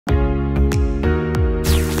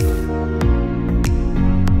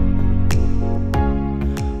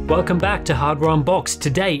Welcome back to Hardware Unboxed.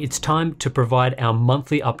 Today it's time to provide our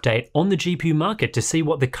monthly update on the GPU market to see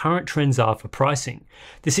what the current trends are for pricing.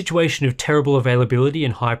 The situation of terrible availability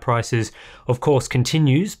and high prices of course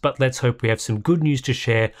continues, but let's hope we have some good news to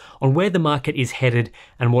share on where the market is headed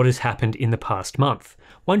and what has happened in the past month.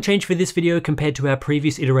 One change for this video compared to our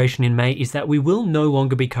previous iteration in May is that we will no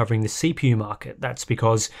longer be covering the CPU market. That's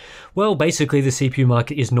because, well, basically the CPU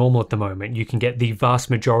market is normal at the moment. You can get the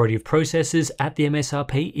vast majority of processors at the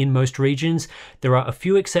MSRP in most regions. There are a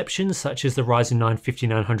few exceptions, such as the Ryzen 9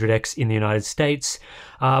 5900X in the United States,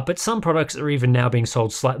 but some products are even now being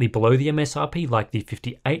sold slightly below the MSRP, like the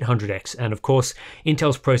 5800X. And of course,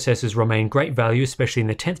 Intel's processors remain great value, especially in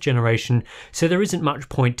the 10th generation, so there isn't much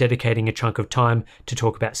point dedicating a chunk of time to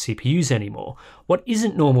talk about CPUs anymore. What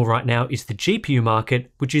isn't normal right now is the GPU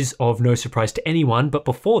market, which is of no surprise to anyone, but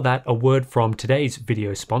before that, a word from today's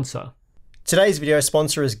video sponsor. Today's video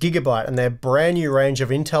sponsor is Gigabyte and their brand new range of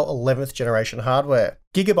Intel 11th generation hardware.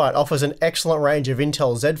 Gigabyte offers an excellent range of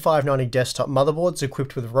Intel Z590 desktop motherboards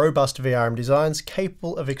equipped with robust VRM designs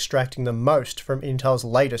capable of extracting the most from Intel's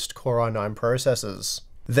latest Core i9 processors.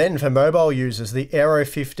 Then for mobile users, the Aero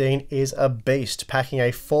 15 is a beast, packing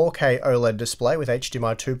a 4K OLED display with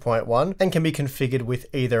HDMI 2.1 and can be configured with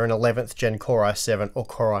either an 11th gen Core i7 or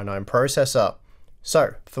Core i9 processor.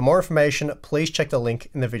 So, for more information, please check the link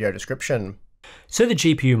in the video description. So the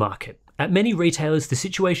GPU market. At many retailers, the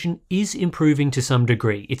situation is improving to some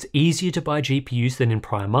degree. It's easier to buy GPUs than in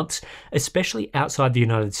prior months, especially outside the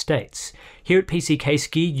United States. Here at PC Case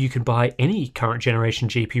Gear, you can buy any current generation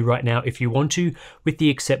GPU right now if you want to, with the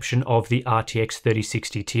exception of the RTX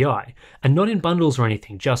 3060 Ti, and not in bundles or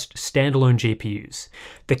anything, just standalone GPUs.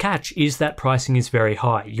 The catch is that pricing is very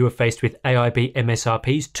high. You are faced with AIB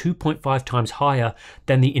MSRPs 2.5 times higher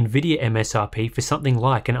than the Nvidia MSRP for something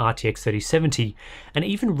like an RTX 3070, and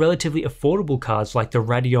even relatively affordable cards like the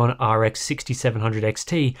Radeon RX 6700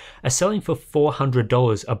 XT are selling for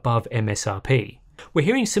 $400 above MSRP. We're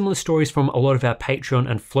hearing similar stories from a lot of our Patreon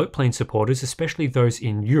and Floatplane supporters, especially those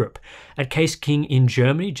in Europe. At Case King in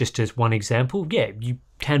Germany, just as one example, yeah, you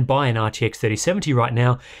can buy an RTX 3070 right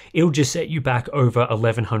now. It'll just set you back over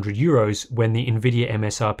 1100 euros when the Nvidia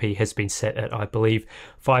MSRP has been set at, I believe,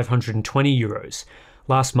 520 euros.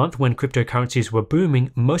 Last month, when cryptocurrencies were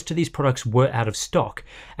booming, most of these products were out of stock.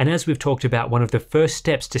 And as we've talked about, one of the first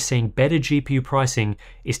steps to seeing better GPU pricing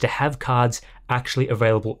is to have cards actually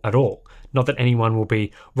available at all. Not that anyone will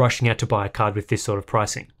be rushing out to buy a card with this sort of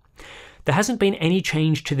pricing. There hasn't been any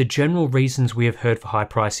change to the general reasons we have heard for high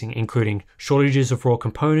pricing, including shortages of raw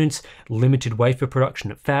components, limited wafer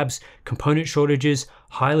production at fabs, component shortages,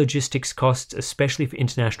 high logistics costs, especially for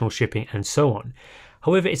international shipping, and so on.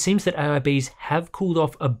 However, it seems that AIBs have cooled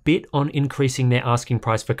off a bit on increasing their asking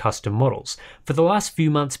price for custom models. For the last few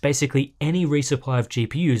months, basically any resupply of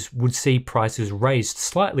GPUs would see prices raised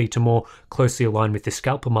slightly to more closely align with the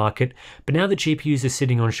scalper market, but now that GPUs are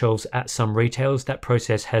sitting on shelves at some retailers, that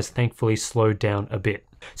process has thankfully slowed down a bit.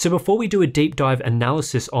 So before we do a deep dive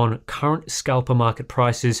analysis on current scalper market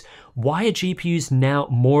prices, why are GPUs now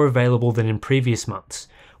more available than in previous months?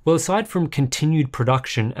 Well, aside from continued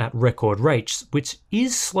production at record rates, which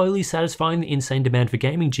is slowly satisfying the insane demand for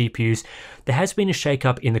gaming GPUs, there has been a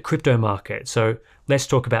shake-up in the crypto market, so let's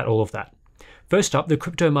talk about all of that. First up, the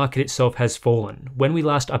crypto market itself has fallen. When we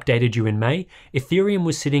last updated you in May, Ethereum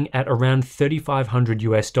was sitting at around $3,500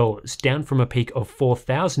 US, down from a peak of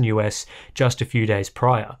 4,000 US just a few days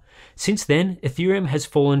prior. Since then, Ethereum has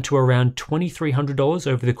fallen to around $2,300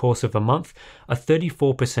 over the course of a month, a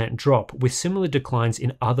 34% drop, with similar declines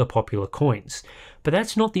in other popular coins. But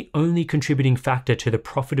that's not the only contributing factor to the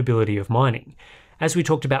profitability of mining. As we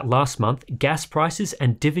talked about last month, gas prices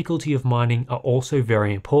and difficulty of mining are also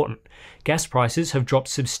very important. Gas prices have dropped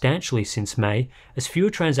substantially since May, as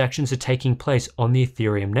fewer transactions are taking place on the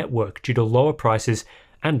Ethereum network due to lower prices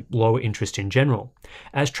and lower interest in general.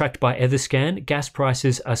 As tracked by Etherscan, gas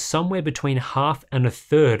prices are somewhere between half and a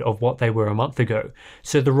third of what they were a month ago,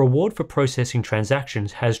 so the reward for processing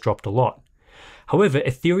transactions has dropped a lot. However,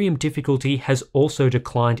 Ethereum difficulty has also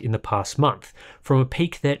declined in the past month, from a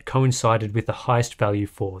peak that coincided with the highest value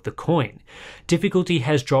for the coin. Difficulty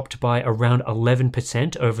has dropped by around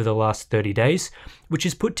 11% over the last 30 days, which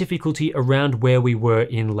has put difficulty around where we were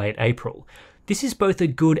in late April. This is both a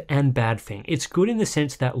good and bad thing. It's good in the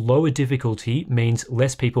sense that lower difficulty means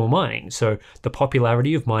less people mining, so the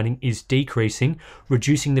popularity of mining is decreasing,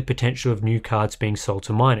 reducing the potential of new cards being sold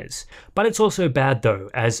to miners. But it's also bad though,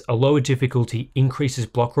 as a lower difficulty increases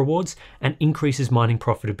block rewards and increases mining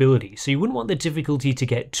profitability, so you wouldn't want the difficulty to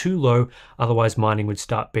get too low, otherwise mining would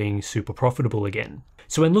start being super profitable again.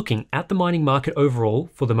 So when looking at the mining market overall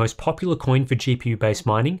for the most popular coin for GPU-based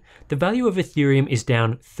mining, the value of Ethereum is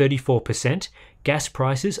down 34%, gas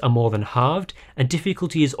prices are more than halved, and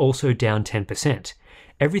difficulty is also down 10%.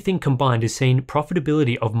 Everything combined has seen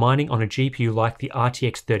profitability of mining on a GPU like the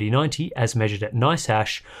RTX 3090 as measured at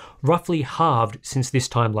NiceHash roughly halved since this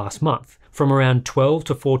time last month, from around 12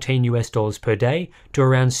 to 14 US dollars per day to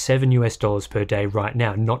around 7 US dollars per day right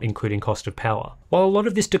now, not including cost of power. While a lot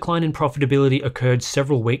of this decline in profitability occurred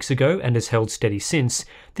several weeks ago and has held steady since,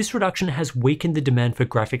 this reduction has weakened the demand for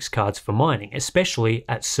graphics cards for mining, especially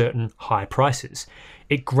at certain high prices.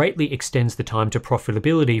 It greatly extends the time to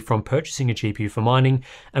profitability from purchasing a GPU for mining,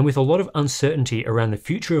 and with a lot of uncertainty around the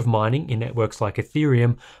future of mining in networks like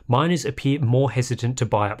Ethereum, miners appear more hesitant to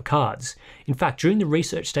buy up cards. In fact, during the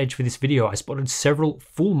research stage for this video, I spotted several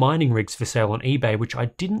full mining rigs for sale on eBay, which I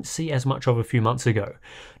didn't see as much of a few months ago.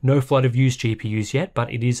 No flood of used GPUs yet,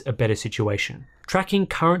 but it is a better situation. Tracking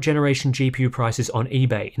current generation GPU prices on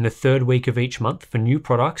eBay in the third week of each month for new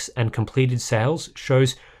products and completed sales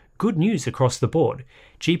shows good news across the board.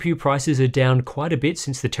 GPU prices are down quite a bit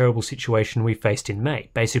since the terrible situation we faced in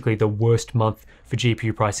May, basically the worst month for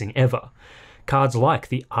GPU pricing ever. Cards like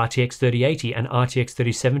the RTX 3080 and RTX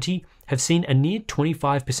 3070 have seen a near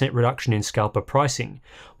 25% reduction in scalper pricing,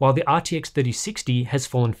 while the RTX 3060 has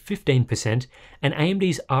fallen 15%, and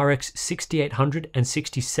AMD's RX 6800 and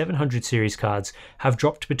 6700 series cards have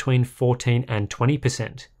dropped between 14 and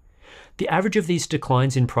 20%. The average of these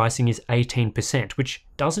declines in pricing is 18%, which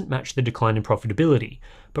doesn't match the decline in profitability,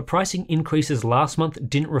 but pricing increases last month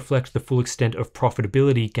didn't reflect the full extent of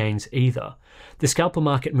profitability gains either. The scalper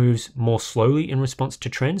market moves more slowly in response to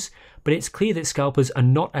trends, but it's clear that scalpers are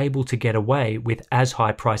not able to get away with as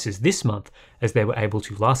high prices this month as they were able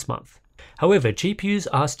to last month. However, GPUs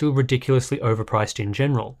are still ridiculously overpriced in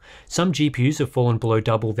general. Some GPUs have fallen below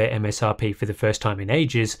double their MSRP for the first time in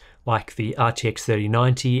ages, like the RTX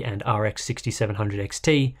 3090 and RX 6700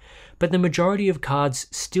 XT, but the majority of cards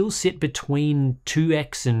still sit between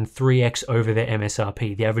 2x and 3x over their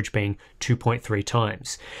MSRP, the average being 2.3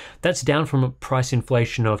 times. That's down from a price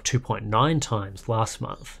inflation of 2.9 times last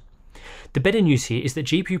month. The better news here is that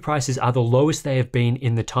GPU prices are the lowest they have been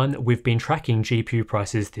in the time that we've been tracking GPU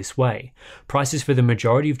prices this way. Prices for the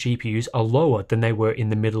majority of GPUs are lower than they were in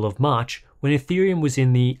the middle of March when Ethereum was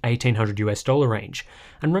in the $1,800 US range.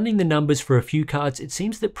 And running the numbers for a few cards, it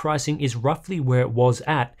seems that pricing is roughly where it was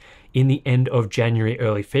at in the end of January,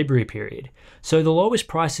 early February period. So the lowest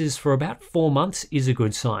prices for about 4 months is a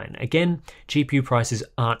good sign. Again, GPU prices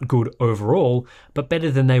aren't good overall, but better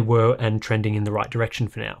than they were and trending in the right direction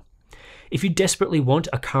for now. If you desperately want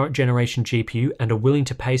a current generation GPU and are willing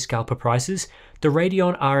to pay scalper prices, the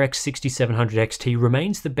Radeon RX 6700 XT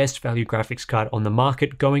remains the best value graphics card on the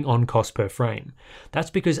market going on cost per frame. That's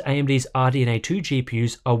because AMD's RDNA 2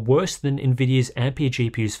 GPUs are worse than Nvidia's Ampere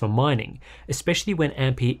GPUs for mining, especially when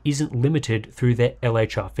Ampere isn't limited through their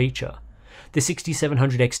LHR feature. The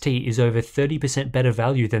 6700 XT is over 30% better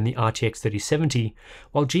value than the RTX 3070,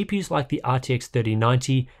 while GPUs like the RTX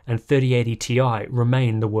 3090 and 3080 Ti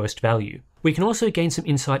remain the worst value. We can also gain some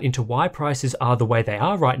insight into why prices are the way they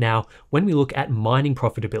are right now when we look at mining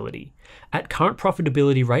profitability. At current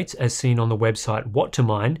profitability rates as seen on the website What to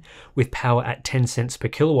Mine, with power at 10 cents per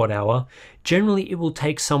kilowatt hour, generally it will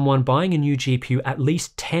take someone buying a new GPU at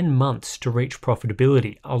least 10 months to reach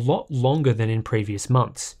profitability, a lot longer than in previous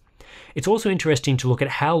months. It's also interesting to look at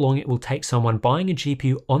how long it will take someone buying a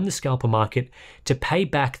GPU on the scalper market to pay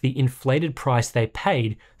back the inflated price they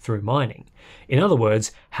paid through mining. In other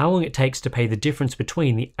words, how long it takes to pay the difference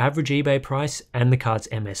between the average eBay price and the card's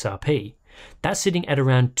MSRP. That's sitting at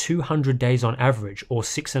around 200 days on average, or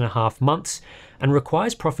 6.5 months, and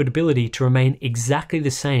requires profitability to remain exactly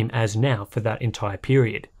the same as now for that entire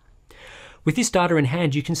period. With this data in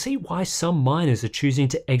hand, you can see why some miners are choosing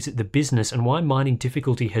to exit the business and why mining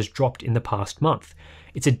difficulty has dropped in the past month.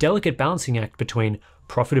 It's a delicate balancing act between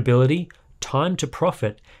profitability, time to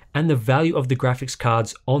profit, and the value of the graphics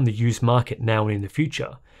cards on the used market now and in the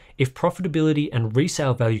future. If profitability and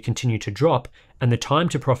resale value continue to drop and the time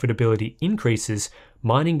to profitability increases,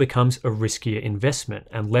 mining becomes a riskier investment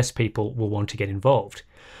and less people will want to get involved.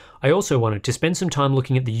 I also wanted to spend some time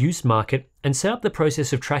looking at the used market and set up the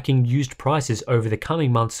process of tracking used prices over the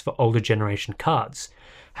coming months for older generation cards.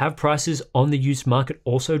 Have prices on the used market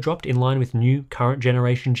also dropped in line with new current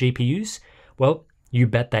generation GPUs? Well, you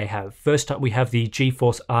bet they have. First up, we have the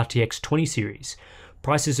GeForce RTX 20 series.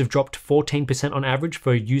 Prices have dropped 14% on average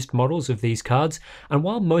for used models of these cards, and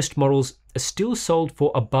while most models are still sold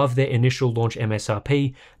for above their initial launch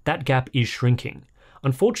MSRP, that gap is shrinking.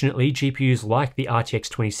 Unfortunately, GPUs like the RTX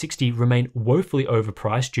 2060 remain woefully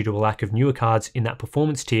overpriced due to a lack of newer cards in that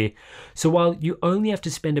performance tier, so while you only have to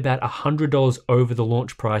spend about $100 over the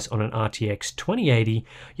launch price on an RTX 2080,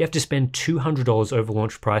 you have to spend $200 over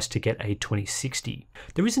launch price to get a 2060.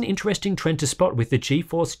 There is an interesting trend to spot with the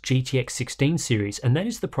GeForce GTX 16 series, and that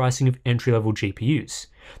is the pricing of entry-level GPUs.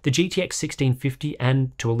 The GTX 1650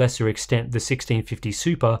 and, to a lesser extent, the 1650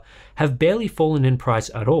 Super have barely fallen in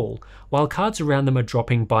price at all, while cards around them are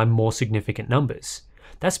dropping by more significant numbers.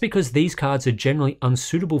 That's because these cards are generally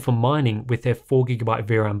unsuitable for mining with their 4GB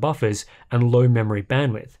VRAM buffers and low memory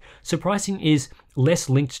bandwidth, so pricing is less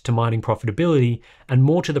linked to mining profitability and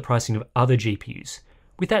more to the pricing of other GPUs.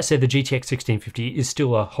 With that said, the GTX 1650 is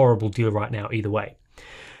still a horrible deal right now either way.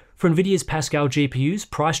 For NVIDIA's Pascal GPUs,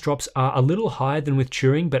 price drops are a little higher than with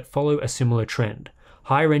Turing but follow a similar trend.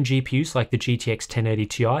 Higher-end GPUs like the GTX 1080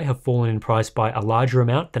 Ti have fallen in price by a larger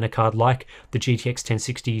amount than a card like the GTX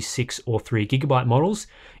 1060 6 or 3GB models.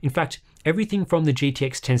 In fact, everything from the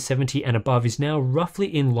GTX 1070 and above is now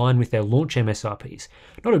roughly in line with their launch MSRPs.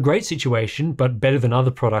 Not a great situation, but better than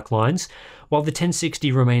other product lines, while the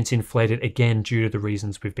 1060 remains inflated again due to the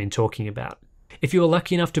reasons we've been talking about. If you are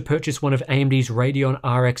lucky enough to purchase one of AMD's Radeon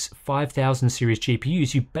RX 5000 series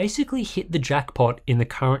GPUs, you basically hit the jackpot in the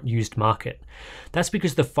current used market. That's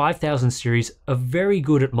because the 5000 series are very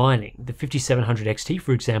good at mining. The 5700 XT,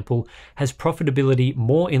 for example, has profitability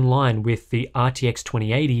more in line with the RTX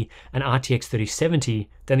 2080 and RTX 3070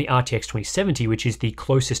 than the RTX 2070, which is the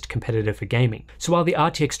closest competitor for gaming. So while the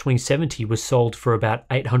RTX 2070 was sold for about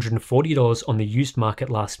 $840 on the used market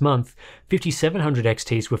last month, 5700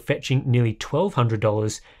 XTs were fetching nearly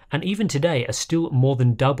 $1,200, and even today are still more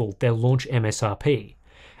than double their launch MSRP.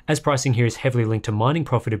 As pricing here is heavily linked to mining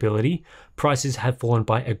profitability, prices have fallen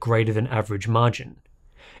by a greater than average margin.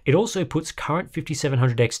 It also puts current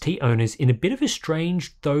 5700 XT owners in a bit of a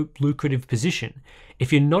strange though lucrative position.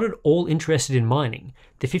 If you're not at all interested in mining,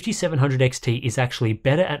 the 5700 XT is actually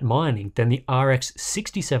better at mining than the RX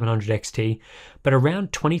 6700 XT, but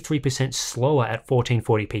around 23% slower at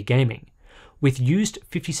 1440p gaming. With used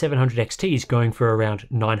 5700 XTs going for around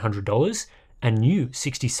 $900, and new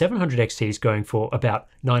 6700 XTs going for about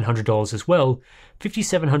 $900 as well,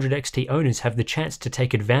 5700 XT owners have the chance to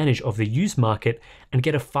take advantage of the used market and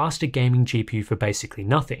get a faster gaming GPU for basically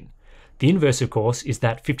nothing. The inverse, of course, is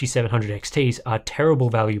that 5700 XTs are terrible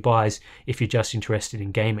value buys if you're just interested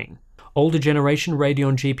in gaming. Older generation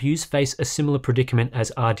Radeon GPUs face a similar predicament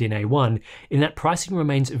as RDNA 1 in that pricing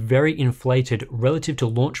remains very inflated relative to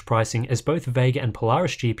launch pricing, as both Vega and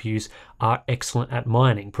Polaris GPUs are excellent at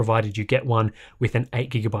mining, provided you get one with an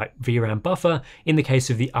 8GB VRAM buffer in the case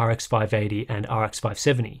of the RX 580 and RX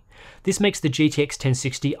 570. This makes the GTX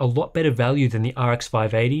 1060 a lot better value than the RX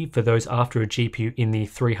 580 for those after a GPU in the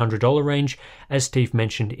 $300 range, as Steve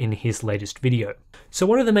mentioned in his latest video. So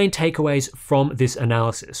what are the main takeaways from this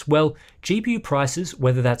analysis? Well, GPU prices,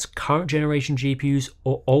 whether that's current generation GPUs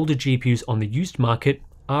or older GPUs on the used market,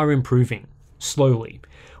 are improving, slowly.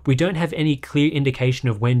 We don't have any clear indication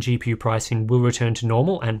of when GPU pricing will return to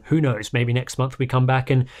normal, and who knows, maybe next month we come back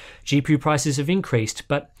and GPU prices have increased,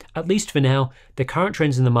 but at least for now, the current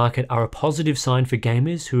trends in the market are a positive sign for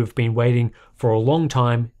gamers who have been waiting for a long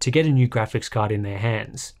time to get a new graphics card in their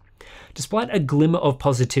hands. Despite a glimmer of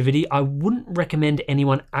positivity, I wouldn't recommend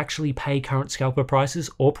anyone actually pay current Scalper prices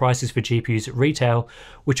or prices for GPUs at retail,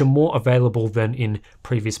 which are more available than in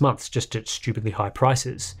previous months, just at stupidly high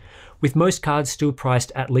prices. With most cards still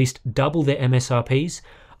priced at least double their MSRPs,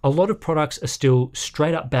 a lot of products are still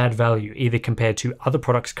straight up bad value, either compared to other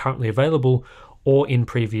products currently available or in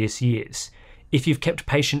previous years. If you've kept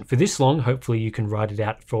patient for this long, hopefully you can ride it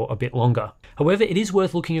out for a bit longer. However, it is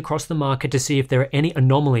worth looking across the market to see if there are any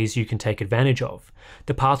anomalies you can take advantage of.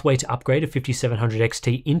 The pathway to upgrade a 5700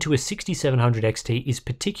 XT into a 6700 XT is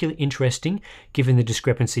particularly interesting given the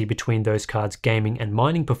discrepancy between those cards' gaming and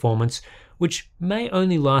mining performance, which may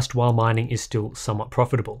only last while mining is still somewhat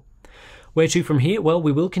profitable. Where to from here? Well,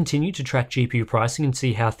 we will continue to track GPU pricing and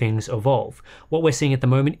see how things evolve. What we're seeing at the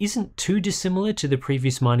moment isn't too dissimilar to the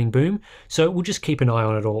previous mining boom, so we'll just keep an eye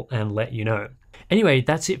on it all and let you know. Anyway,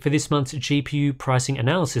 that's it for this month's GPU pricing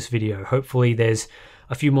analysis video. Hopefully there's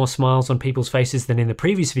a few more smiles on people's faces than in the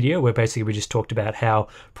previous video, where basically we just talked about how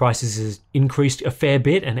prices has increased a fair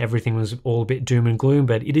bit and everything was all a bit doom and gloom,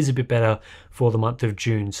 but it is a bit better for the month of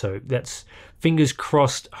June. So that's fingers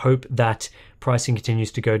crossed, hope that pricing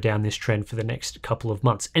continues to go down this trend for the next couple of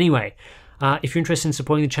months. Anyway, if you're interested in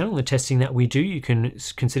supporting the channel and the testing that we do, you can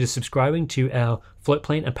consider subscribing to our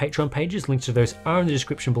Floatplane and Patreon pages. Links to those are in the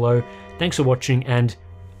description below. Thanks for watching, and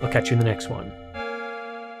I'll catch you in the next one.